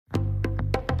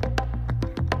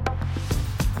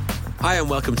Hi, and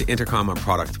welcome to Intercom on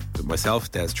Product with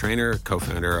myself, Des Traynor,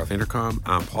 co-founder of Intercom,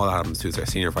 and Paul Adams, who's our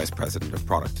Senior Vice President of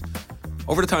Product.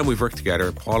 Over the time we've worked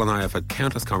together, Paul and I have had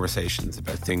countless conversations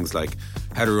about things like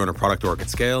how to run a product org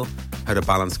at scale, how to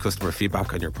balance customer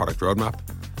feedback on your product roadmap,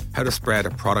 how to spread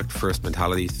a product-first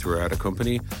mentality throughout a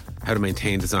company, how to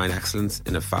maintain design excellence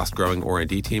in a fast-growing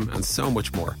R&D team, and so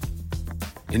much more.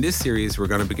 In this series, we're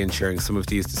going to begin sharing some of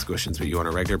these discussions with you on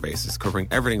a regular basis, covering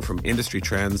everything from industry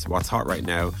trends, what's hot right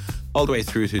now, all the way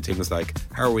through to things like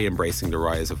how are we embracing the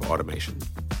rise of automation.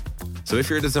 So if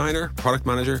you're a designer, product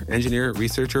manager, engineer,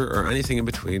 researcher, or anything in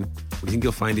between, we think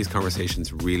you'll find these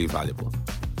conversations really valuable.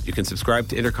 You can subscribe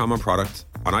to Intercom on Product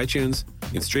on iTunes,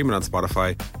 you can stream it on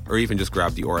Spotify, or even just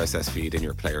grab the RSS feed in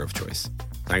your player of choice.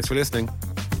 Thanks for listening.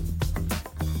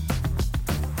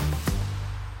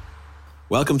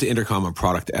 Welcome to Intercom on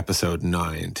Product episode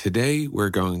 9. Today we're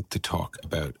going to talk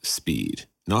about speed,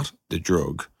 not the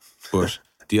drug, but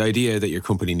the idea that your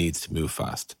company needs to move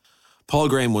fast. Paul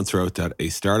Graham once wrote that a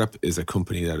startup is a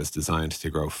company that is designed to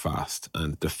grow fast,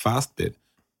 and the fast bit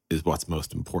is what's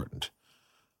most important.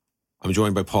 I'm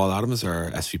joined by Paul Adams, our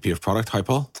SVP of Product. Hi,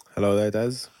 Paul. Hello there,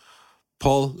 Des.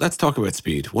 Paul, let's talk about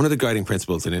speed. One of the guiding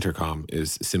principles in Intercom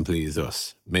is simply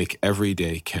thus: make every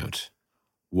day count.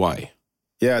 Why?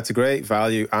 Yeah, it's a great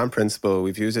value and principle.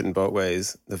 We've used it in both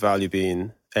ways. The value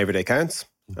being every day counts,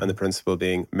 and the principle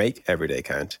being make every day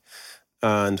count.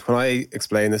 And when I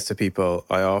explain this to people,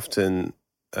 I often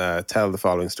tell the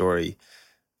following story.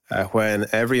 When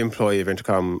every employee of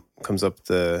Intercom comes up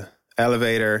the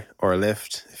elevator or a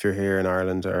lift, if you're here in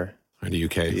Ireland or the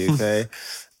UK.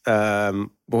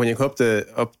 But when you go up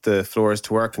the floors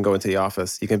to work and go into the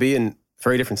office, you can be in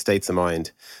very different states of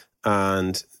mind.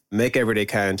 And make every day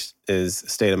count is a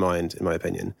state of mind, in my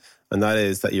opinion. And that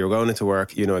is that you're going into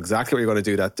work, you know exactly what you're going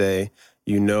to do that day.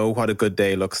 You know what a good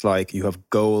day looks like. You have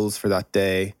goals for that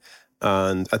day.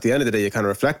 And at the end of the day, you kind of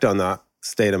reflect on that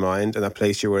state of mind and that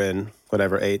place you were in,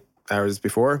 whatever, 8 hours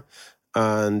before,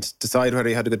 and decide whether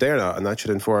you had a good day or not. And that should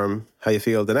inform how you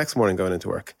feel the next morning going into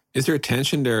work. Is there a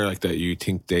tension there like that you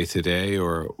think day to day,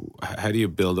 or how do you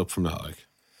build up from that?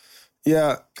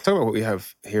 Yeah, talk about what we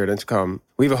have here at Intercom.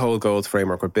 We have a whole goals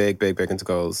framework. We're big into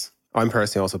goals. I'm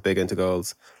personally also big into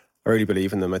goals. I really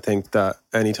believe in them. I think that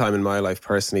any time in my life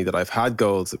personally that I've had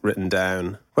goals written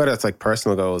down, whether it's like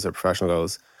personal goals or professional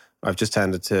goals, I've just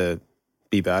tended to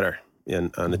be better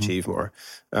and achieve more.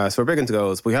 So we're big into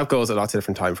goals. We have goals at lots of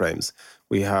different time frames.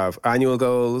 We have annual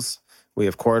goals. We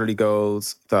have quarterly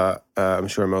goals that I'm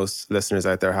sure most listeners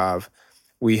out there have.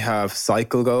 We have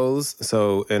cycle goals.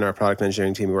 So in our product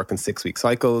engineering team, we work in 6-week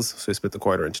cycles. So we split the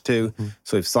quarter into 2.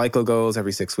 So we have cycle goals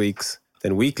every 6 weeks,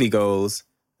 then weekly goals,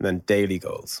 and then daily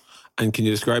goals. And can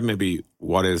you describe maybe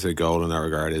what is a goal in that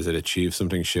regard? Is it achieve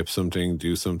something, ship something,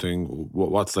 do something?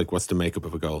 What's the makeup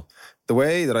of a goal? The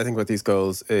way that I think about these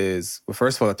goals is, well,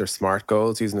 first of all, that they're SMART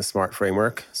goals using the SMART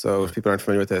framework. So if people aren't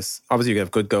familiar with this, obviously you can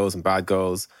have good goals and bad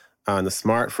goals. And the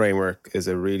SMART framework is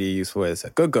a really useful way to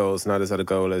set good goals. And that is that a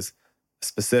goal is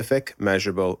specific,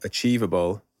 measurable,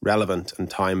 achievable, relevant, and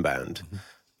time-bound.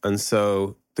 And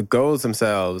so the goals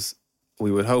themselves,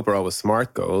 we would hope are always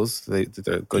SMART goals. They're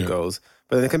good goals.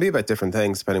 But they can be about different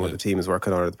things depending what the team is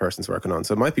working on or the person's working on.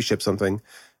 So it might be ship something.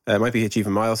 It might be achieve a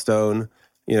milestone.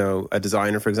 You know, a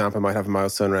designer, for example, might have a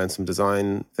milestone around some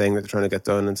design thing that they're trying to get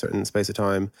done in a certain space of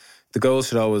time. The goals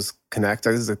should always connect.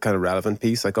 This is a kind of relevant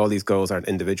piece. Like all these goals aren't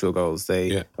individual goals.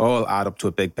 They all add up to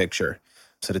a big picture.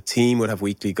 So the team would have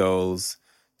weekly goals.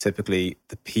 Typically,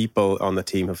 the people on the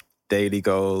team have daily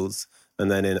goals.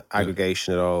 And then in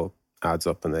aggregation, it all adds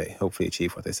up and they hopefully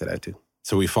achieve what they set out to.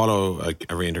 So we follow, like,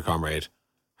 every Intercom raid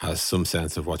has some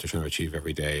sense of what you're trying to achieve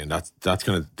every day. And that's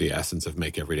kind of the essence of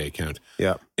make every day count.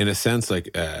 Yeah. In a sense, like,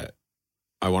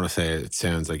 I want to say it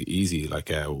sounds like easy.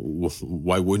 Like,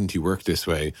 why wouldn't you work this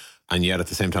way? And yet at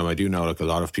the same time, I do know like a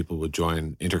lot of people would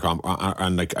join Intercom.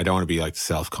 And like, I don't want to be like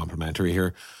self-complimentary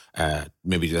here.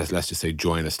 Maybe let's just say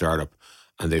join a startup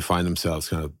and they find themselves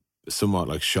kind of somewhat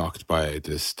like shocked by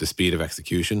the speed of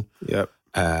execution. Yep.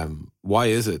 Why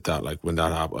is it that like when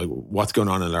that happens, like, what's going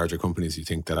on in larger companies you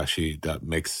think that actually that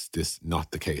makes this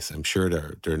not the case? I'm sure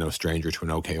they're no stranger to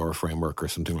an OKR framework or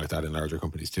something like that in larger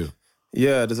companies too.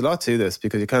 Yeah, there's a lot to this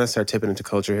because you kind of start tipping into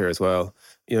culture here as well.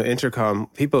 You know, Intercom,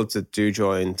 people that do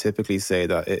join typically say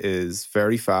that it is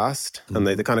very fast. And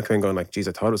they kind of come in going like, geez,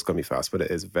 I thought it was going to be fast, but it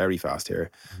is very fast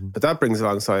here. But that brings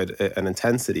alongside an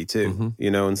intensity too, you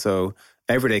know. And so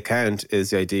everyday count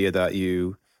is the idea that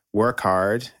you work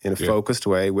hard in a focused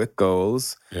way with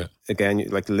goals. Yeah. Again,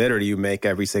 like literally you make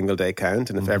every single day count.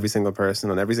 And if every single person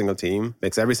on every single team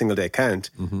makes every single day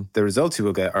count, the results you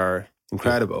will get are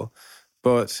incredible.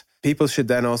 But people should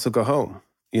then also go home.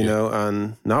 you know,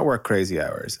 and not work crazy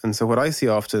hours. And so what I see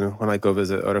often when I go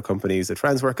visit other companies that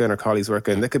friends work in or colleagues work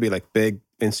in, they could be like big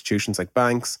institutions like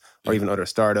banks or even other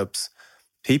startups.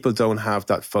 People don't have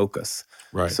that focus.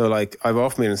 Right. So like I've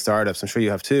often been in startups, I'm sure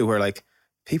you have too, where like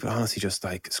people honestly just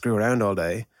like screw around all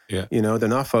day. Yeah. You know, they're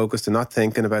not focused. They're not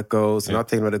thinking about goals. They're not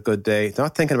thinking about a good day. They're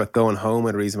not thinking about going home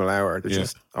at a reasonable hour. They're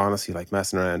just honestly like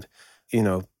messing around, you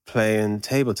know, playing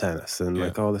table tennis and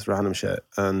like all this random shit.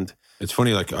 And it's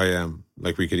funny, like I am,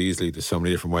 like we could easily, there's so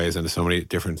many different ways and there's so many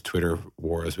different Twitter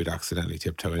wars we'd accidentally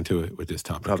tiptoe into it with this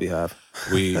topic. Probably have.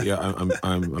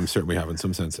 I'm certain we have in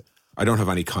some sense. I don't have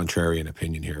any contrarian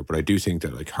opinion here, but I do think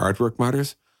that like hard work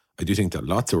matters. I do think that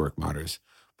lots of work matters,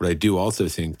 but I do also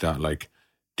think that like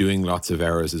doing lots of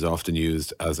hours is often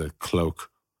used as a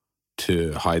cloak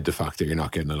to hide the fact that you're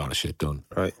not getting a lot of shit done.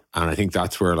 Right. And I think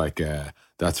that's where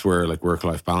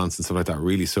work-life balance and stuff like that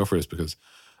really suffers, because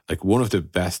like one of the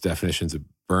best definitions of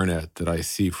burnout that I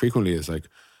see frequently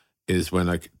is when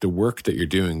like the work that you're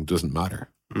doing doesn't matter.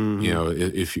 Mm-hmm. You know,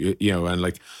 if you know, and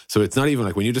like, so it's not even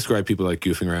like when you describe people like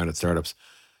goofing around at startups,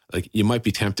 like you might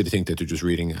be tempted to think that they're just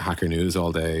reading Hacker News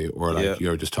all day or like, you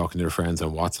know, just talking to their friends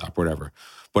on WhatsApp or whatever.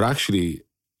 But actually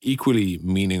equally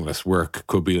meaningless work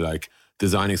could be like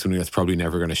designing something that's probably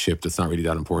never going to ship, that's not really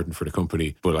that important for the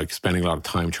company, but like spending a lot of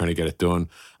time trying to get it done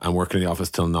and working in the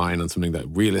office till 9 on something that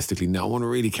realistically no one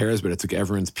really cares about. It's like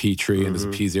everyone's P3 and there's a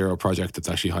P0 project that's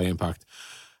actually high impact.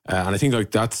 And I think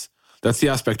like that's the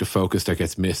aspect of focus that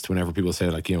gets missed whenever people say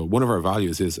like, you know, one of our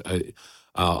values is,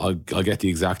 I'll get the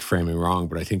exact framing wrong,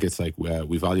 but I think it's like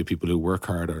we value people who work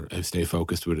hard or who stay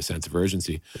focused with a sense of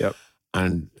urgency. Yep.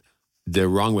 And the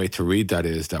wrong way to read that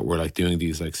is that we're like doing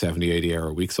these like 70, 80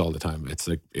 hour weeks all the time. It's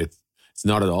like, it's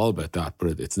not at all about that,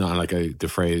 but it's not like the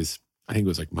phrase, I think it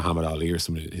was like Muhammad Ali or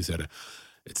somebody who said it.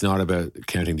 It's not about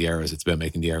counting the hours, it's about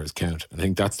making the hours count. And I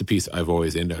think that's the piece I've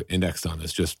always indexed on,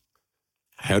 is just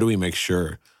how do we make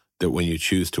sure that when you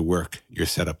choose to work, you're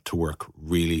set up to work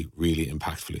really, really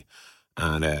impactfully.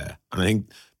 And I think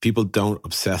people don't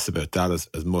obsess about that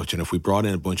as much. And if we brought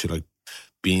in a bunch of like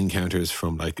bean counters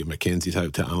from like a McKinsey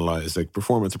type to analyze like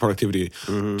performance or productivity,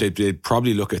 they'd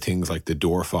probably look at things like the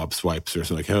door fob swipes or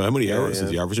something like how many hours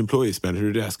does the average employee spend at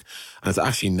their desk? And it's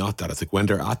actually not that. It's like when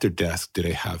they're at their desk, do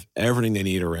they have everything they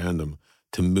need around them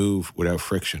to move without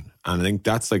friction? And I think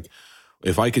that's like,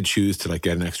 if I could choose to like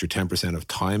get an extra 10% of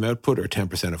time output or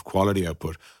 10% of quality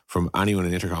output from anyone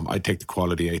in Intercom, I'd take the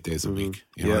quality 8 days a week.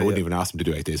 You know, I wouldn't even ask them to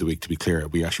do 8 days a week, to be clear.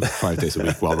 We actually work 5 days a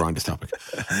week while we're on this topic.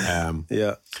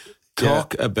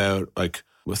 Talk about like,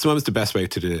 well, sometimes the best way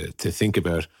to think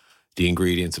about the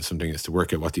ingredients of something is to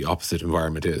work out what the opposite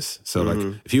environment is. So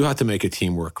like if you had to make a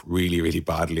team work really, really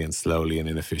badly and slowly and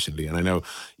inefficiently, and I know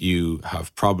you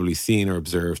have probably seen or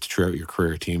observed throughout your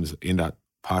career teams in that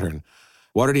pattern,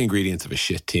 what are the ingredients of a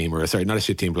shit team, or sorry, not a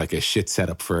shit team, but like a shit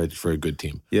setup for a good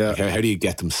team? Yeah. Like how do you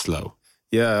get them slow?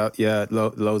 Yeah.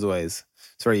 Loads of ways.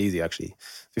 It's very easy, actually.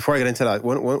 Before I get into that,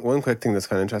 one quick thing that's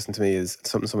kind of interesting to me is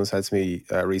something someone said to me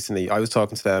recently. I was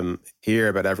talking to them here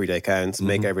about everyday counts,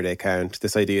 make every day count,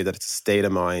 this idea that it's a state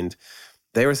of mind.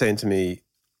 They were saying to me,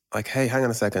 like, hey, hang on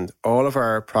a second. All of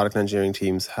our product engineering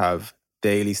teams have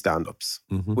daily stand-ups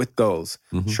with goals.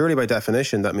 Surely by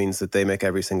definition, that means that they make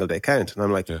every single day count. And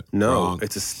I'm like, no, wrong.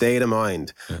 It's a state of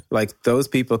mind. Like those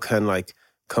people can like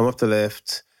come up the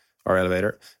lift or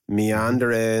elevator,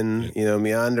 meander in, you know,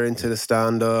 meander into the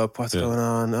stand-up. What's going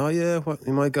on? Oh yeah, what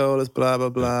my goal is blah, blah,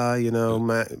 blah, you know,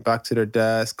 back to their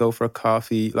desk, go for a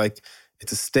coffee. Like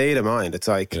it's a state of mind. It's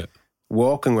like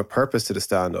walking with purpose to the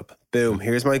stand-up. Boom,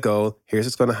 here's my goal. Here's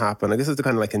what's going to happen. Like this is the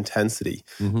kind of like intensity,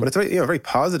 but it's very, you know, very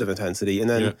positive intensity. And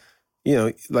then, you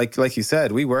know, like you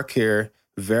said, we work here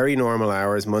very normal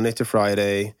hours, Monday to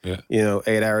Friday, you know,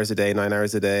 8 hours a day, 9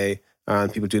 hours a day.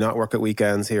 And people do not work at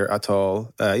weekends here at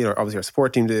all. You know, obviously our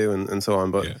support team do and so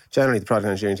on, but generally the product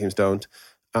engineering teams don't.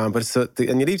 But it's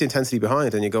and you leave the intensity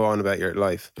behind and you go on about your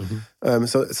life.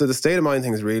 So the state of mind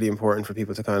thing is really important for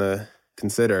people to kind of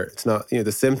consider. It's not, you know,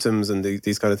 the symptoms and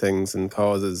these kind of things and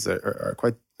causes are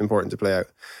quite important to play out.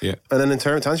 And then in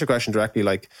terms, to answer your question directly,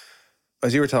 like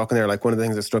as you were talking there, like one of the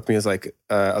things that struck me is like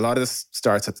a lot of this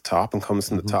starts at the top and comes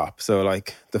from the top. So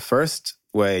like the first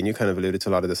way, and you kind of alluded to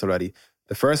a lot of this already,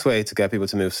 the first way to get people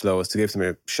to move slow is to give them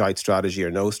a shite strategy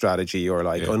or no strategy or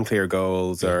like unclear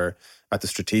goals or at the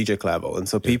strategic level. And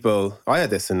so people, I had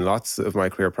this in lots of my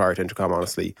career prior to Intercom,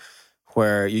 honestly,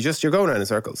 where you're going around in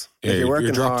circles. Yeah, you're working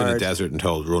you're dropped hard, in a desert and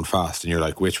told run fast, and you're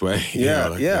like, which way?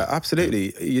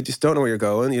 Absolutely. You just don't know where you're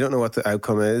going. You don't know what the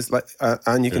outcome is. Like,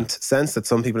 and you can sense that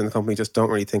some people in the company just don't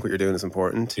really think what you're doing is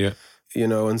important. You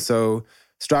know, and so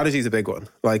strategy is a big one.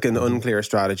 Like an unclear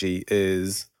strategy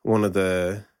is one of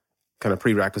the kind of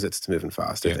prerequisites to moving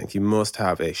fast. I think you must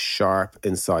have a sharp,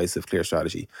 incisive, clear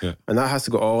strategy. And that has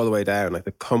to go all the way down. Like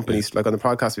the company, like on the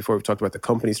podcast before, we talked about the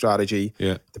company strategy,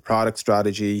 the product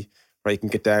strategy, right? You can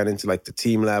get down into like the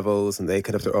team levels and they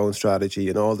could have their own strategy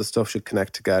and all the stuff should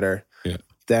connect together.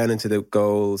 Down into the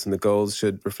goals, and the goals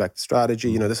should reflect the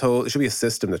strategy. You know, it should be a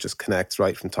system that just connects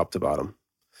right from top to bottom.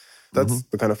 That's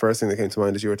the kind of first thing that came to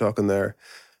mind as you were talking there.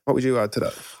 What would you add to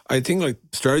that? I think like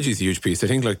strategy is a huge piece. I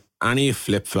think like any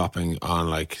flip-flopping on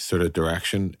like sort of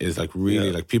direction is like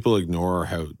really like people ignore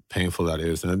how painful that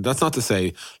is. And that's not to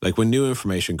say like when new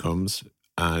information comes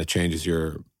and it changes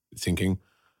your thinking,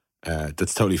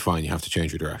 that's totally fine. You have to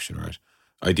change your direction, right?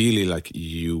 Ideally, like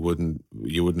you wouldn't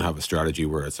have a strategy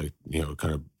where it's like, you know,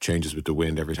 kind of changes with the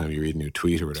wind every time you read a new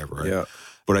tweet or whatever, right?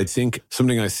 But I think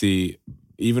something I see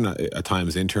even at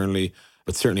times internally,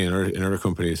 but certainly in other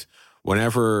companies,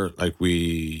 whenever like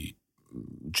we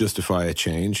justify a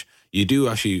change, you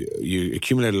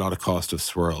accumulate a lot of cost of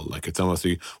swirl. Like it's almost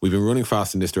we've been running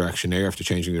fast in this direction now after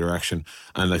changing the direction,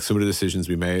 and like some of the decisions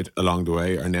we made along the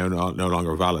way are now no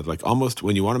longer valid. Like almost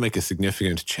when you want to make a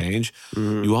significant change,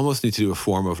 you almost need to do a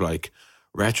form of like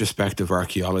retrospective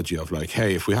archaeology of like,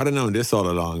 hey, if we had known this all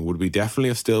along, would we definitely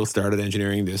have still started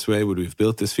engineering this way? Would we have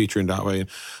built this feature in that way?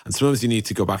 And sometimes you need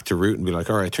to go back to root and be like,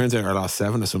 all right, it turns out our last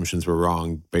 7 assumptions were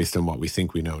wrong based on what we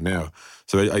think we know now.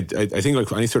 So I think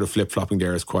like any sort of flip-flopping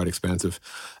there is quite expensive.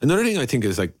 Another thing I think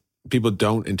is like people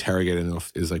don't interrogate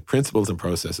enough is like principles and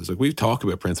processes. Like we've talked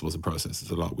about principles and processes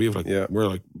a lot. We're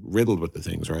like riddled with the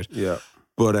things, right?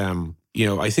 But you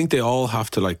know, I think they all have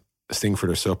to like sing for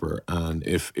their supper. And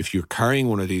if you're carrying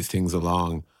one of these things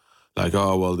along, like,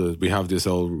 oh, well, we have this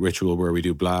old ritual where we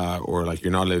do blah, or like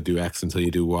you're not allowed to do X until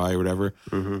you do Y or whatever.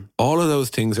 All of those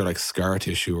things are like scar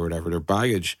tissue or whatever. They're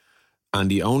baggage.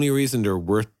 And the only reason they're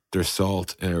worth their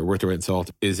salt, or worth their weight in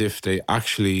salt, is if they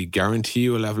actually guarantee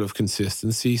you a level of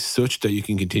consistency such that you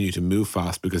can continue to move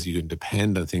fast because you can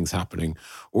depend on things happening,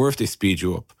 or if they speed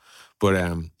you up. But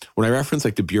when I reference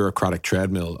like the bureaucratic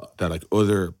treadmill that like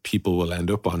other people will end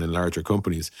up on in larger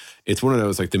companies, it's one of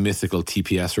those like the mythical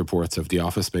TPS reports of the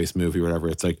Office Space movie or whatever.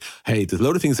 It's like, hey, there's a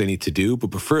load of things I need to do,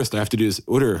 but first I have to do this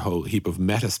other whole heap of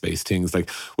meta space things, like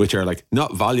which are like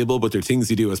not valuable, but they're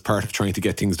things you do as part of trying to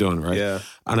get things done, right?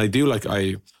 And I do like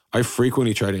I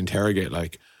frequently try to interrogate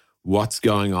like what's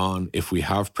going on if we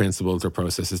have principles or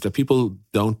processes that people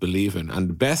don't believe in. And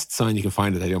the best sign you can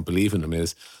find that they don't believe in them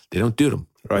is they don't do them.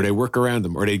 Or they work around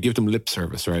them, or they give them lip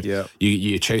service, right?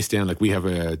 You chase down, like we have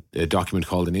a document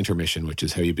called an intermission, which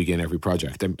is how you begin every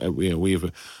project. And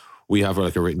we have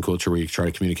like a written culture where you try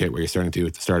to communicate what you're starting to do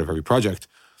at the start of every project.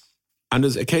 And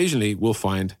as occasionally we'll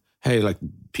find, hey, like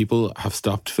people have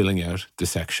stopped filling out the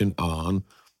section on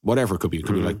whatever it could be. It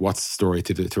could be like, what's the story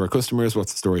to our customers?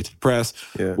 What's the story to the press?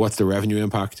 What's the revenue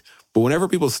impact? But whenever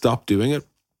people stop doing it,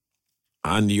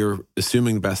 and you're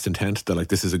assuming the best intent that like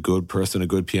this is a good person, a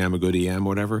good PM, a good EM,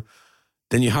 whatever,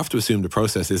 then you have to assume the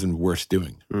process isn't worth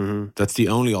doing. That's the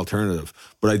only alternative.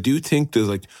 But I do think there's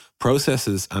like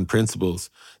processes and principles,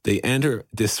 they enter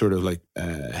this sort of like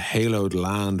haloed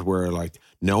land where like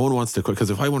no one wants to, because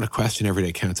if I want to question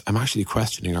everyday counts, I'm actually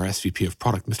questioning our SVP of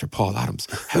product, Mr. Paul Adams.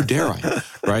 How dare I,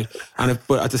 right? And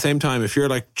but at the same time, if you're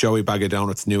like Joey Bag of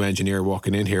Donuts, new engineer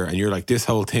walking in here, and you're like, this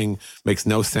whole thing makes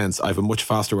no sense, I have a much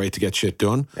faster way to get shit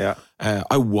done.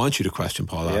 I want you to question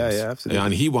Paul Adams. Yeah, absolutely.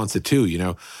 And he wants it too, you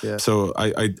know? So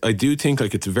I do think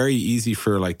like it's very easy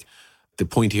for like the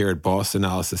pointy-eared boss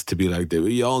analysis to be like,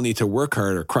 we all need to work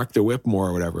harder, crack the whip more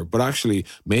or whatever. But actually,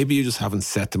 maybe you just haven't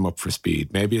set them up for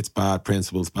speed. Maybe it's bad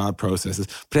principles, bad processes,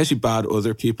 potentially bad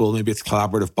other people. Maybe it's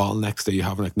collaborative bottlenecks that you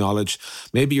haven't acknowledged.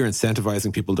 Maybe you're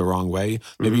incentivizing people the wrong way.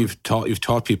 Maybe you've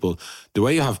taught people the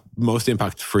way you have most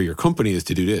impact for your company is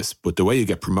to do this, but the way you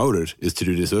get promoted is to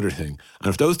do this other thing. And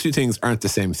if those two things aren't the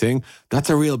same thing, that's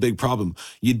a real big problem.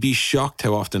 You'd be shocked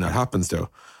how often that happens though.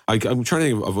 I'm trying to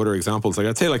think of other examples. Like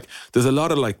I'd say like there's a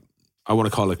lot of like, I want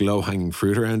to call like low-hanging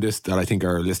fruit around this that I think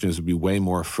our listeners would be way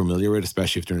more familiar with,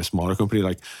 especially if they're in a smaller company.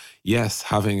 Like, yes,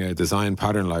 having a design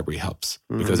pattern library helps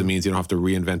because it means you don't have to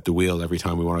reinvent the wheel every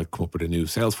time we want to come up with a new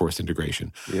Salesforce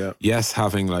integration. Yes,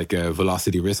 having like a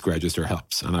velocity risk register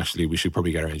helps. And actually, we should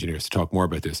probably get our engineers to talk more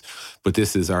about this. But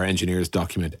this is our engineers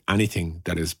document anything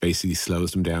that is basically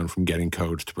slows them down from getting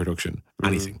code to production.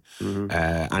 Anything.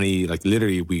 Like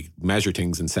literally, we measure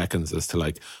things in seconds as to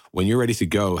like, when you're ready to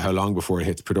go, how long before it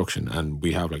hits production? And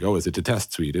we have like, oh, is it the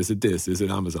test suite? Is it this? Is it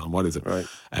Amazon? What is it? Right.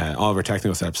 All of our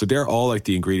technical steps. So they're all like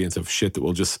the ingredients of shit that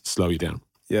will just slow you down.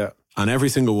 And every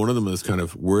single one of them is kind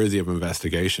of worthy of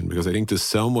investigation because I think there's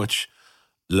so much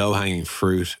low-hanging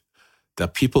fruit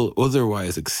that people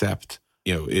otherwise accept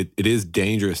it is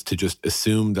dangerous to just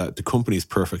assume that the company's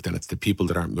perfect and it's the people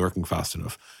that aren't working fast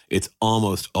enough. It's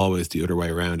almost always the other way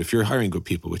around. If you're hiring good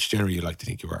people, which generally you like to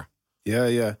think you are.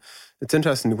 Yeah. It's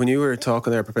interesting. When you were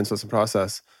talking there about principles and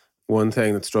process, one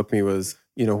thing that struck me was,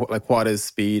 like what is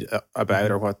speed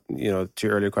about, or what, to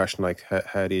your earlier question, like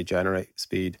how do you generate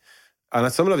speed? And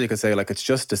at some level you could say like it's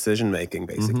just decision making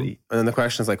basically. And then the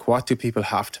question is like, what do people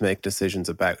have to make decisions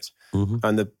about?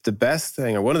 And the best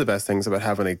thing, or one of the best things about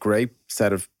having a great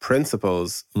set of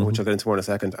principles, which I'll get into more in a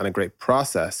second, and a great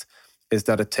process, is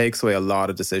that it takes away a lot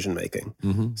of decision making.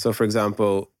 So for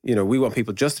example, we want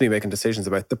people just to be making decisions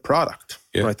about the product,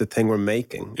 right? The thing we're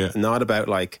making, not about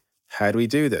like, how do we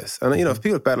do this? And if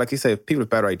people have better, like you say, if people have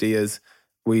better ideas,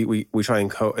 we try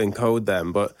and encode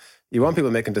them. But you want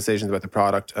people making decisions about the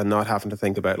product and not having to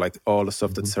think about like all the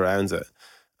stuff that surrounds it.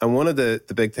 And one of the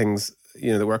big things,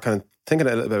 that we're kind of thinking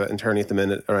a little bit about internally at the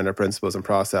minute around our principles and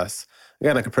process.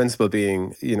 Again, like a principle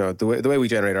being, the way we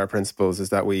generate our principles is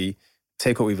that we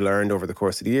take what we've learned over the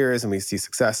course of the years and we see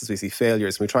successes, we see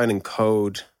failures, and we try and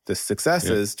encode the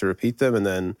successes to repeat them and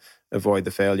then avoid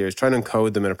the failures, trying to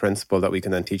encode them in a principle that we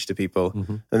can then teach to people.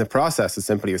 And the process is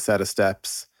simply a set of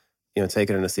steps,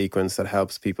 taken in a sequence that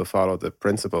helps people follow the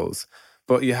principles.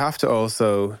 But you have to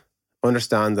also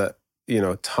understand that,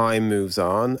 time moves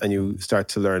on and you start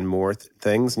to learn more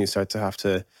things and you start to have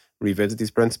to revisit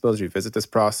these principles, revisit this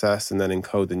process, and then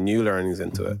encode the new learnings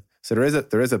into it. So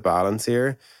there is a balance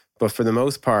here. But for the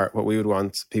most part, what we would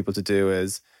want people to do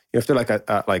is, if they're like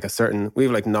a certain, we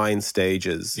have like 9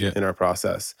 stages in our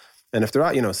process. And if they're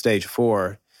at, stage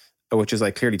 4, which is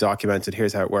like clearly documented,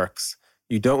 here's how it works,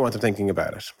 you don't want them thinking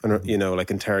about it and,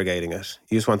 like interrogating it.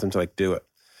 You just want them to like do it.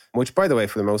 Which, by the way,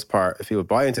 for the most part, if people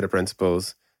buy into the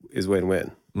principles, is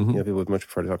win-win. People would much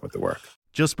prefer to talk about the work.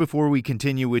 Just before we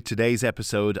continue with today's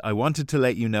episode, I wanted to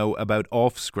let you know about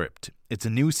Offscript. It's a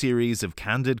new series of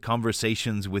candid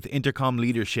conversations with Intercom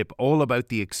leadership all about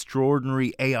the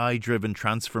extraordinary AI-driven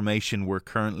transformation we're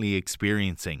currently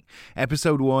experiencing.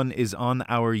 Episode 1 is on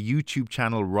our YouTube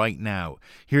channel right now.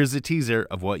 Here's a teaser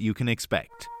of what you can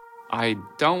expect. I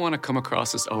don't want to come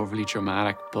across as overly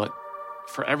dramatic, but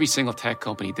for every single tech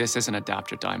company, this is an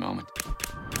adapt or die moment.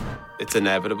 It's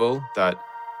inevitable that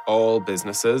all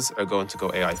businesses are going to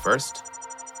go AI first.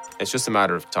 It's just a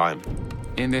matter of time.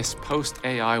 In this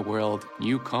post-AI world,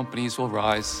 new companies will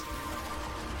rise,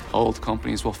 old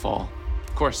companies will fall.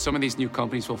 Of course, some of these new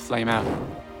companies will flame out.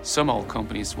 Some old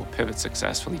companies will pivot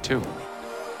successfully too.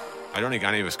 I don't think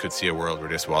any of us could see a world where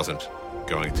this wasn't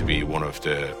going to be one of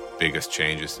the biggest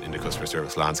changes in the customer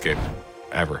service landscape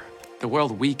ever. The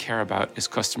world we care about is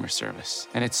customer service,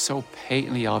 and it's so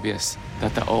patently obvious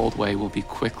that the old way will be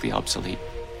quickly obsolete.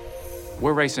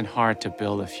 We're racing hard to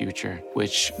build a future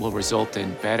which will result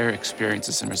in better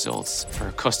experiences and results for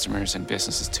our customers and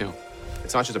businesses too.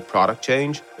 It's not just a product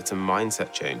change, it's a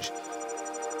mindset change.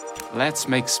 Let's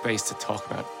make space to talk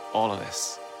about all of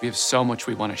this. We have so much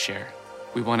we want to share.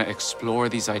 We want to explore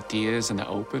these ideas in the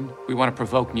open. We want to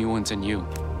provoke new ones in you.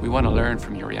 We want to learn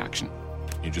from your reaction.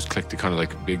 You just click the kind of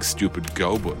like big stupid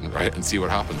go button, right? And see what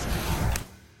happens.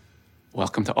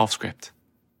 Welcome to Offscript.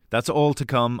 That's all to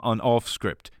come on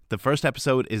Offscript. The first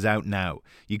episode is out now.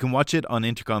 You can watch it on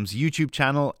Intercom's YouTube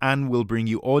channel, and we'll bring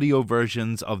you audio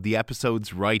versions of the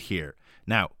episodes right here.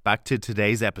 Now, back to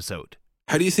today's episode.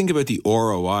 How do you think about the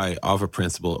ROI of a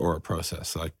principle or a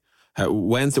process? Like,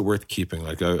 when's it worth keeping?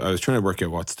 Like, I was trying to work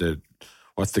out what's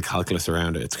the calculus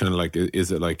around it. It's kind of like,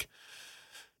 is it like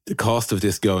the cost of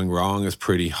this going wrong is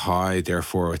pretty high,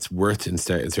 therefore it's worth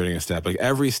inserting a step. Like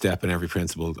every step and every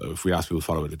principle, if we ask people to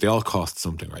follow it, they all cost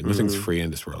something, right? Nothing's free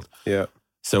in this world. Yeah.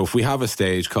 So if we have a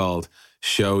stage called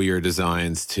show your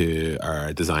designs to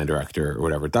our design director or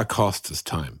whatever, that costs us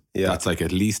time. Yeah. That's like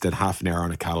at least a half an hour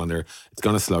on a calendar. It's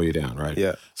going to slow you down, right?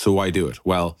 Yeah. So why do it?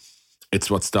 Well, it's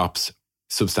what stops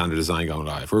substandard design going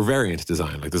live, or variant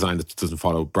design, like design that doesn't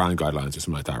follow brand guidelines or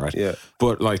something like that, right? Yeah.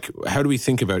 But like, how do we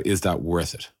think about, is that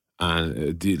worth it?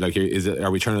 And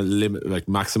are we trying to limit, like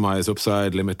maximize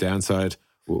upside, limit downside?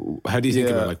 How do you think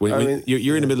about like when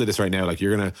you're in the middle of this right now? Like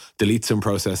you're going to delete some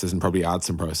processes and probably add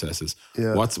some processes.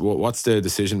 Yeah. What's the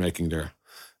decision making there?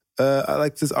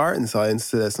 Like there's art and science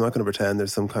to this. I'm not going to pretend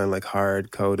there's some kind of like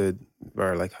hard coded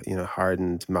or like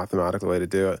hardened mathematical way to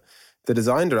do it. The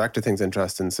design director thing's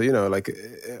interesting. So, like,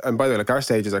 and by the way, like our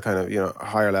stages are kind of, a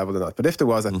higher level than that. But if there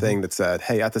was a thing that said,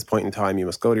 hey, at this point in time, you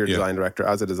must go to your design director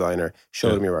as a designer, show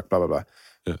them your work, blah, blah,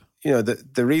 blah. Yeah.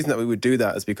 The reason that we would do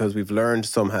that is because we've learned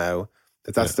somehow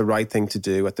that that's the right thing to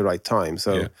do at the right time.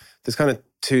 So there's kind of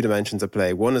 2 dimensions at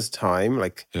play. One is time,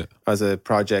 like as a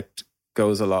project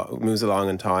moves along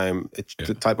in time,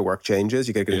 the type of work changes.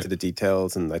 You get into the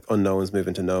details, and like unknowns move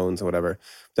into knowns and whatever.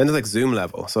 Then there's like zoom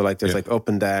level. So like there's like up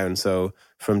and down. So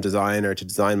from designer to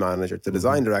design manager to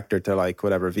design director to like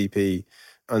whatever VP.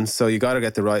 And so you got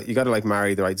to like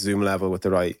marry the right zoom level with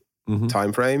the right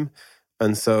time frame.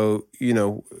 And so, you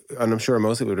know, and I'm sure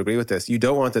most people would agree with this, you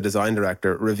don't want the design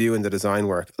director reviewing the design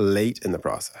work late in the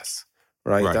process.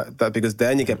 Right. That because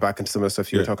then you get back into some of the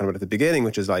stuff you were talking about at the beginning,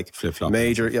 which is like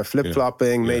major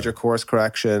flip-flopping, major course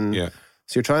correction. Yeah.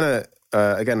 So you're trying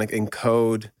to, again, like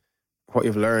encode what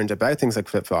you've learned about things like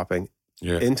flip-flopping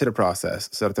into the process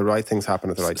so that the right things happen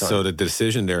at the right time. So the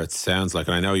decision there, it sounds like,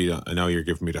 and I know you're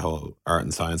giving me the whole art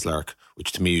and science lark,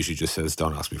 which to me usually just says,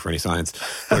 don't ask me for any science.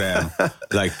 But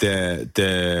like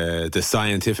the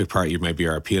scientific part you maybe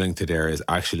are appealing to there is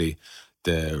actually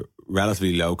the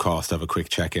relatively low cost of a quick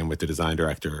check-in with the design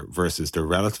director versus the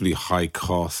relatively high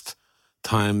cost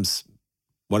times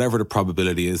whatever the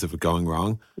probability is of it going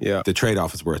wrong. Yeah. The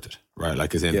trade-off is worth it, right?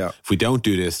 Like as in, if we don't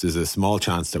do this, there's a small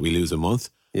chance that we lose a month.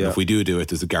 Yeah. If we do it,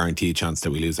 there's a guaranteed chance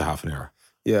that we lose a half an hour.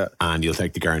 Yeah. And you'll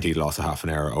take the guaranteed loss of half an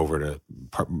hour over the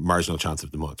marginal chance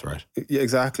of the month, right? Yeah,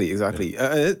 exactly.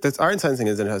 Yeah. This art and science thing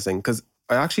is interesting because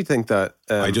I actually think that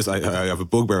I have a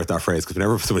bugbear with that phrase because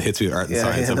whenever someone hits me with art and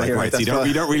science, I'm like, right, so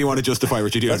you don't really want to justify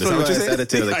what you're doing. That's what I said it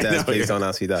to, like, please don't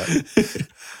ask me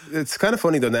that. It's kind of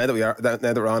funny though now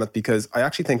that we're on it, because I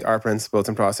actually think our principles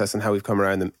and process and how we've come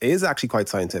around them is actually quite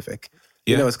scientific.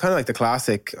 You know, it's kind of like the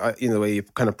classic, the way you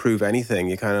kind of prove anything.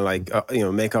 You kind of like,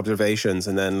 make observations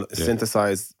and then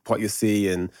synthesize what you see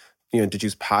and,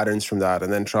 deduce patterns from that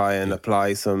and then try and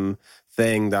apply some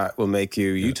thing that will make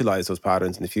you utilize those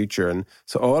patterns in the future. And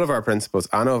so all of our principles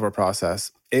and all of our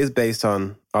process is based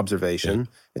on observation. Yeah.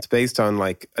 It's based on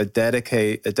like a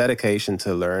dedication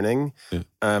to learning. Yeah.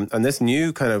 And this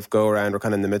new kind of go around we're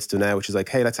kind of in the midst of now, which is like,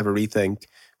 hey, let's have a rethink.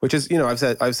 Which is,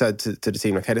 I've said to the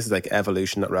team, like, hey, this is like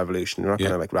evolution, not revolution. We're not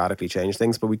going to like radically change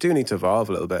things, but we do need to evolve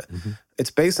a little bit. Mm-hmm.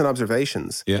 It's based on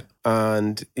observations. Yeah.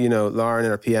 And, Lauren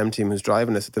and our PM team who's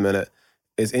driving this at the minute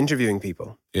is interviewing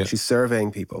people. Yeah. She's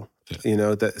surveying people.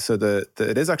 Yeah.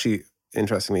 It is actually,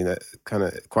 interestingly, that kind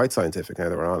of quite scientific now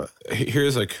that we're on it.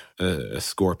 Here's like a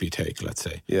Scorpy take, let's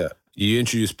say. Yeah. You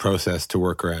introduce process to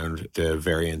work around the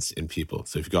variance in people.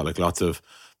 So if you've got like lots of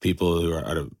people who are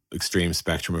at an extreme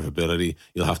spectrum of ability,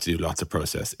 you'll have to do lots of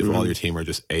process. If all your team are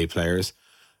just A players,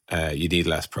 you need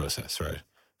less process, right?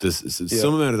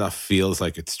 Some amount of that feels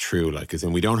like it's true, like as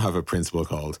in we don't have a principle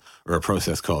called or a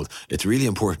process called. It's really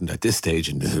important at this stage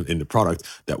in the product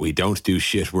that we don't do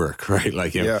shit work, right?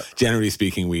 Like generally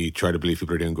speaking, we try to believe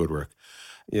people are doing good work.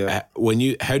 Yeah.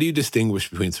 How do you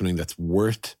distinguish between something that's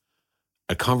worth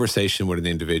a conversation with an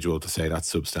individual to say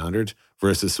that's substandard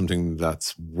versus something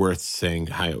that's worth saying,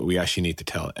 hey, we actually need to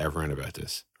tell everyone about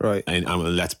this, right? And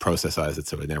let's processize it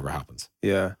so it never happens.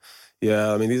 Yeah.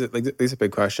 I mean, these are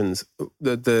big questions.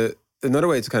 Another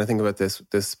way to kind of think about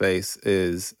this space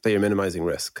is that you're minimizing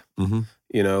risk.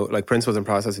 Mm-hmm. Like principles and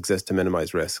process exist to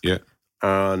minimize risk. Yeah.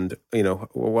 And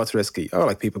what's risky? Oh,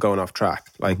 like people going off track.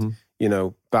 Like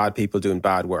bad people doing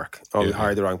bad work. Oh, we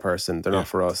hired the wrong person. They're not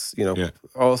for us.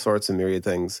 All sorts of myriad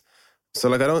things. So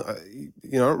like I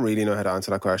don't really know how to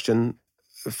answer that question.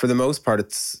 For the most part,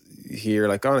 it's here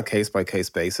like on a case by case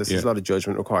basis. There's a lot of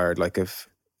judgment required. Like if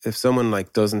someone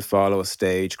like doesn't follow a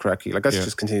stage correctly, like let's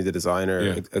just continue the designer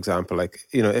example. Like,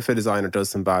 if a designer does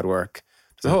some bad work,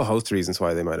 there's a whole host of reasons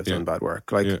why they might have done bad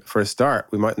work. Like for a start,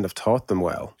 we mightn't have taught them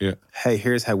well. Yeah. Hey,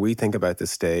 here's how we think about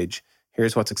this stage.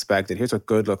 Here's what's expected. Here's what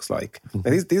good looks like. Mm-hmm.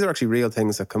 Now, these are actually real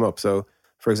things that come up. So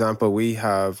for example, we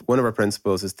have one of our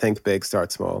principles is think big,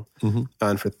 start small. Mm-hmm.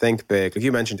 And for think big, like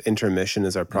you mentioned, intermission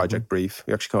is our project brief.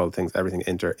 We actually call everything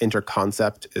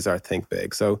inter-concept is our think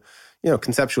big. So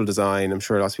conceptual design, I'm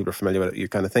sure lots of people are familiar with it. You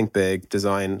kind of think big,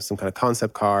 design some kind of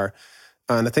concept car.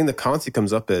 And the thing that constantly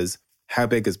comes up is how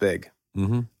big is big?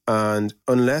 Mm-hmm. And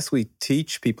unless we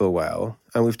teach people well,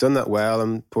 and we've done that well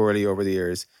and poorly over the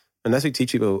years, unless we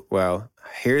teach people well,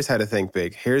 here's how to think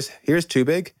big. Here's too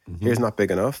big. Mm-hmm. Here's not big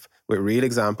enough. With real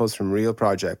examples from real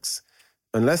projects.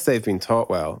 Unless they've been taught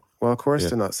well, of course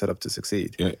they're not set up to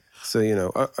succeed. Yeah. So,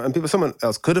 and someone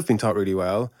else could have been taught really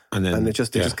well, and they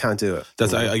just can't do it.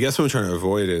 That's I guess what I'm trying to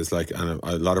avoid is like, and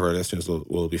a lot of our listeners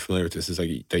will be familiar with this, is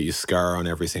like that you scar on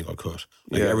every single cut.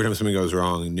 Like every time something goes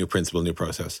wrong, new principle, new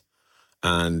process.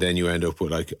 And then you end up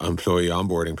with like employee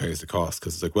onboarding pays the cost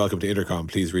because it's like, welcome to Intercom.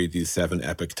 Please read these 7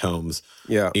 epic tomes,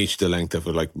 each the length of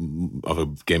a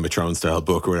Game of Thrones style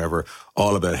book or whatever,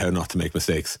 all about how not to make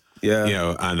mistakes.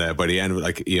 Yeah, and by the end,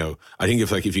 like I think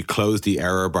if you close the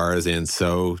error bars in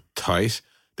so tight,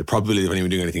 the probability of anyone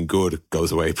doing anything good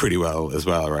goes away pretty well as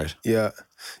well, right? Yeah.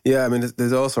 Yeah, I mean,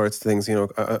 there's all sorts of things. I'm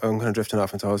kind of drifting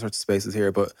off into all sorts of spaces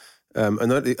here, but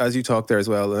another, as you talk there as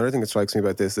well, another thing that strikes me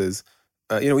about this is,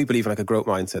 we believe in like a growth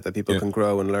mindset that people can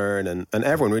grow and learn, and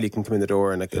everyone really can come in the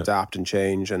door and like adapt and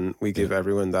change, and we give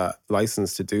everyone that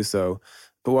license to do so.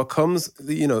 But what comes,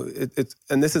 it's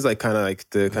and this is like kind of like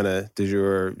the kind of du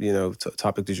jour,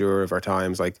 topic du jour of our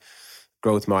times, like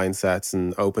growth mindsets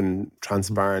and open,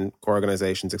 transparent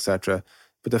organizations, etc.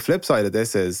 But the flip side of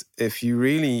this is, if you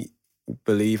really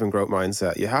believe in growth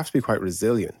mindset, you have to be quite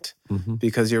resilient,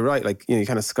 because you're right. Like, you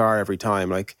kind of scar every time.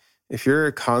 Like, if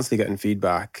you're constantly getting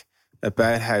feedback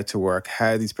about how to work,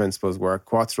 how these principles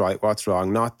work, what's right, what's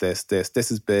wrong, not this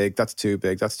is big, that's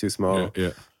too small.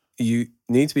 Yeah. You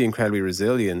need to be incredibly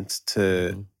resilient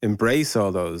to embrace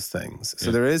all those things. So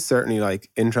there is certainly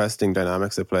like interesting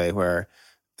dynamics at play where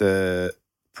the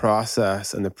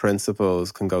process and the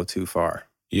principles can go too far.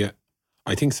 Yeah,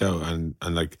 I think so. And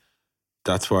like,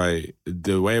 that's why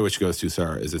the way in which it goes too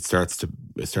far is it starts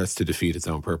to defeat its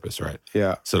own purpose, right?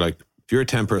 Yeah. So like, if you're a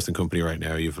 10-person company right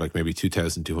now, you've like maybe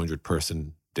 2,200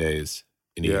 person days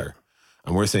in a year.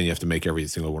 And we're saying you have to make every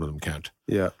single one of them count.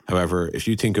 Yeah. However, if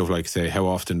you think of like, say, how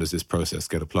often does this process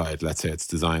get applied? Let's say it's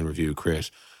design, review,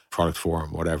 create, product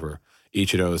form, whatever.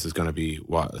 Each of those is going to be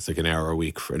it's like an hour a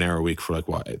week for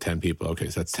like 10 people. Okay,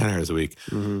 so that's 10 hours a week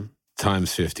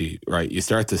times 50, right? You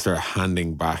start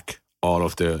handing back all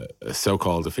of the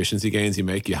so-called efficiency gains you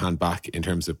make. You hand back in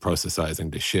terms of processizing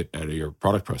the shit out of your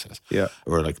product process. Yeah.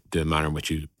 Or like the manner in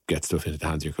which you get stuff into the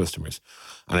hands of your customers.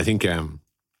 And I think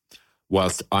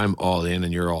whilst I'm all in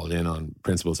and you're all in on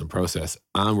principles and process,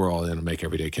 and we're all in on make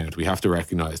every day count, we have to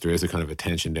recognize there is a kind of a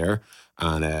tension there,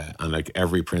 and like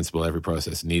every principle, every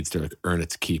process needs to like earn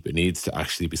its keep. It needs to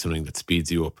actually be something that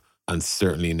speeds you up, and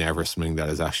certainly never something that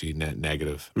is actually net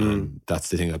negative. And that's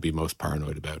the thing I'd be most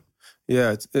paranoid about.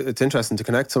 Yeah, it's interesting to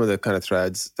connect some of the kind of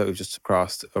threads that we've just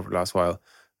crossed over the last while.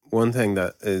 One thing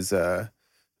that is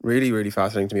really, really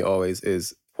fascinating to me always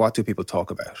is, what do people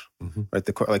talk about? Right?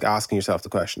 Like asking yourself the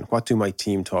question, what do my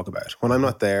team talk about? When I'm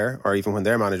not there, or even when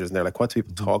they're managers and they're like, what do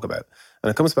people talk about? And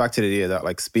it comes back to the idea that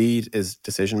like speed is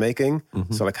decision making.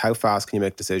 So like, how fast can you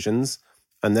make decisions?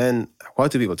 And then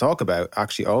what do people talk about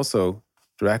actually also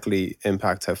directly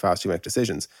impacts how fast you make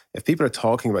decisions. If people are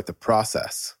talking about the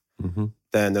process,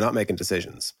 then they're not making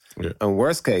decisions. Yeah. And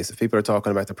worst case, if people are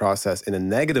talking about the process in a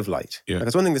negative light, like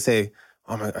it's one thing to say,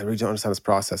 oh my, I really don't understand this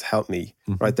process, help me,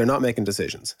 right? They're not making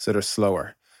decisions, so they're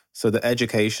slower. So the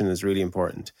education is really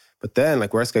important. But then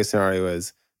like worst case scenario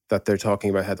is that they're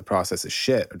talking about how the process is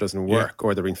shit or doesn't work,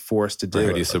 or they're being forced to do it. Or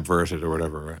how do you subvert it or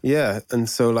whatever, right? Yeah. And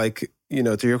so like,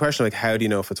 to your question, like how do you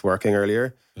know if it's working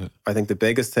earlier? I think the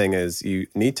biggest thing is you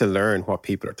need to learn what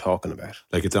people are talking about.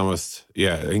 Like it's almost,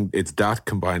 I think it's that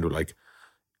combined with like,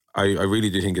 I really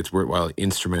do think it's worthwhile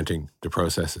instrumenting the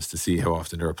processes to see how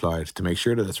often they're applied, to make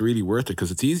sure that it's really worth it.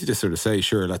 Because it's easy to sort of say,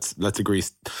 sure, let's agree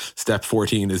step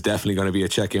 14 is definitely going to be a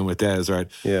check-in with Des, right?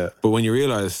 Yeah. But when you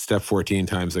realize step 14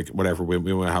 times like whatever, we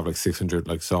want to have like 600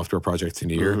 like software projects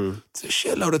in a year, it's a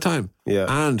shitload of time. Yeah.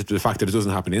 And the fact that it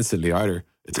doesn't happen instantly either.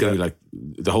 It's going to be like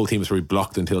the whole team is probably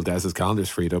blocked until Des's calendar's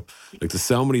freed up. Like there's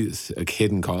so many like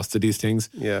hidden costs to these things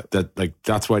that like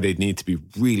that's why they need to be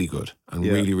really good and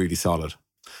really, really solid.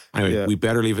 Anyway, we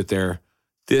better leave it there.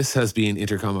 This has been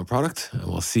Intercom on Product, and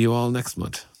we'll see you all next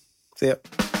month. See ya.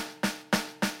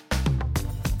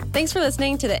 Thanks for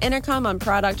listening to the Intercom on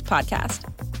Product podcast.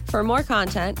 For more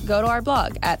content, go to our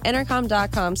blog at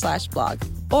intercom.com/blog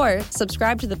or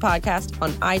subscribe to the podcast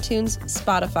on iTunes,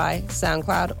 Spotify,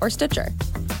 SoundCloud, or Stitcher.